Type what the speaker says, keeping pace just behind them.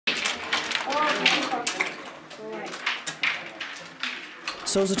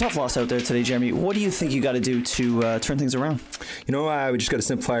So it was a tough loss out there today, Jeremy. What do you think you got to do to turn things around? You know, we just got to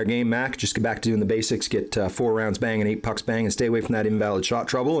simplify our game, Mac. Just get back to doing the basics, get 4 rounds bang and 8 pucks bang, and stay away from that invalid shot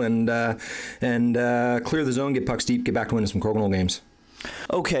trouble, and clear the zone, get pucks deep, get back to winning some Crokinole games.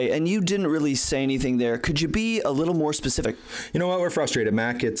 Okay, and you didn't really say anything there. Could you be a little more specific? You know what? We're frustrated,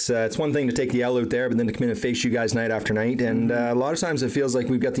 Mac. It's one thing to take the L out there, but then to come in and face you guys night after night. And a lot of times it feels like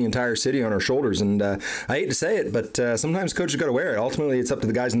we've got the entire city on our shoulders. And I hate to say it, but sometimes coaches got to wear it. Ultimately, it's up to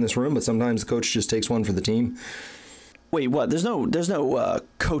the guys in this room, but sometimes the coach just takes one for the team. Wait, what? There's no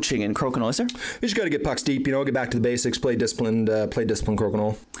coaching in Crokinole, is there? You just got to get pucks deep, you know, get back to the basics, play disciplined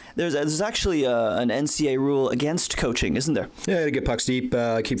Crokinole. There's actually an NCAA rule against coaching, isn't there? Yeah, to get pucks deep,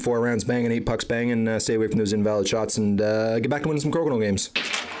 keep 4 rounds banging, 8 pucks banging, stay away from those invalid shots, and get back to winning some Crokinole games.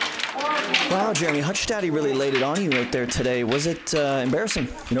 Wow, Jeremy, Hutch Daddy really laid it on you out there today. Was it embarrassing?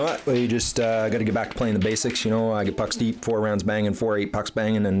 You know what? Well, you just got to get back to playing the basics. You know, get pucks deep, 4 rounds banging, 4, 8 pucks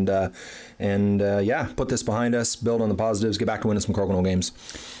banging, and yeah, put this behind us, build on the positives, get back to winning some Crokinole games.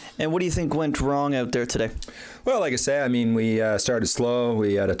 And what do you think went wrong out there today? Well, like I say, I mean, we started slow.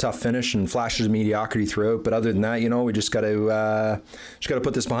 We had a tough finish and flashes of mediocrity throughout. But other than that, you know, we just got to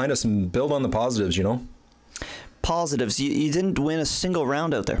put this behind us and build on the positives. You know. Positives. You didn't win a single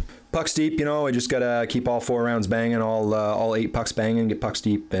round out there. Pucks deep, you know, we just got to keep all 4 rounds banging, all 8 pucks banging, get pucks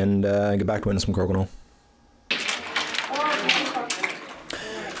deep, and get back to winning some Crokinole.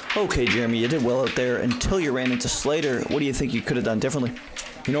 Okay, Jeremy, you did well out there until you ran into Slater. What do you think you could have done differently?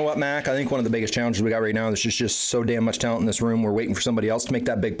 You know what, Mac? I think one of the biggest challenges we got right now is just so damn much talent in this room. We're waiting for somebody else to make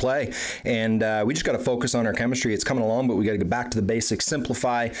that big play. And we just got to focus on our chemistry. It's coming along, but we got to get back to the basics,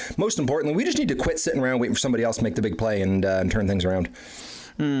 simplify. Most importantly, we just need to quit sitting around waiting for somebody else to make the big play and turn things around.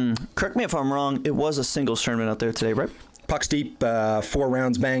 Correct me if I'm wrong. It was a singles tournament out there today, right? Pucks deep, 4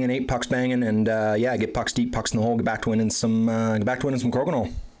 rounds banging, 8 pucks banging, and yeah, get pucks deep, pucks in the hole, get back to winning some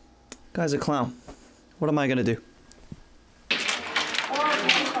Crokinole. Guy's a clown. What am I gonna do?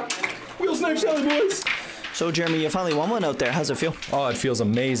 Wheel snipe Sally, boys! So, Jeremy, you finally won one out there. How's it feel? Oh, it feels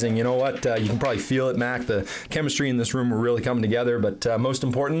amazing. You know what? You can probably feel it, Mac. The chemistry in this room, we're really coming together. But most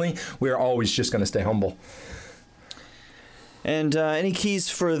importantly, we are always just going to stay humble. And any keys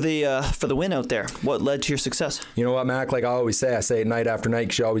for the win out there? What led to your success? You know what, Mac? Like I always say, I say it night after night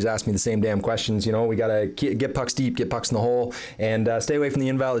because you always ask me the same damn questions. You know, we got to get pucks deep, get pucks in the hole, and stay away from the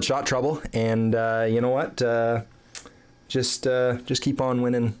invalid shot trouble. And you know what? Just keep on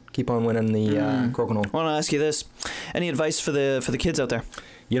winning the Crokinole. I want to ask you this: any advice for the kids out there?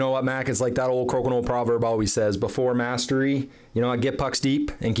 You know what, Mac? It's like that old Crokinole proverb always says: before mastery, you know what, get pucks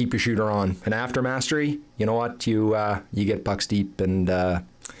deep and keep your shooter on. And after mastery, you know what, you get pucks deep and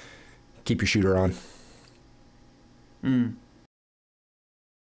keep your shooter on.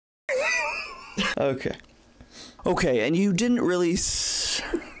 Okay, and you didn't really.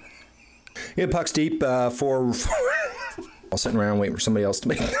 Get pucks deep for. I'll sitting around waiting for somebody else to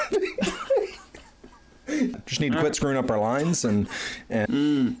make it. Just need to quit screwing up our lines and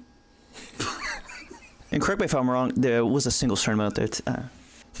And correct me if I'm wrong, there was a singles tournament out there.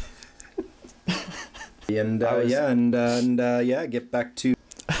 Get back to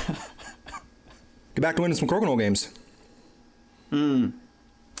winning some Crokinole games.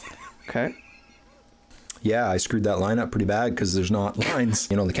 Okay. Yeah, I screwed that line up pretty bad because there's not lines.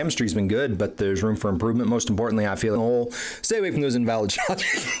 You know, the chemistry's been good, but there's room for improvement. Most importantly, I feel in the hole. Stay away from those invalid shots.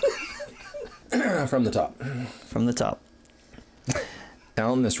 From the top. From the top.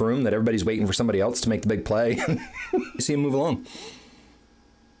 Down in this room that everybody's waiting for somebody else to make the big play. You see him move along.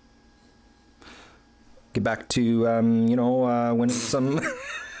 Get back to, winning some...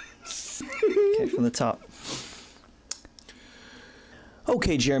 Okay, from the top.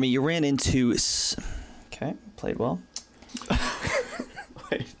 Okay, Jeremy, you ran into... Okay, played well.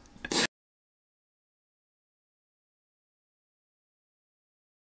 Wait.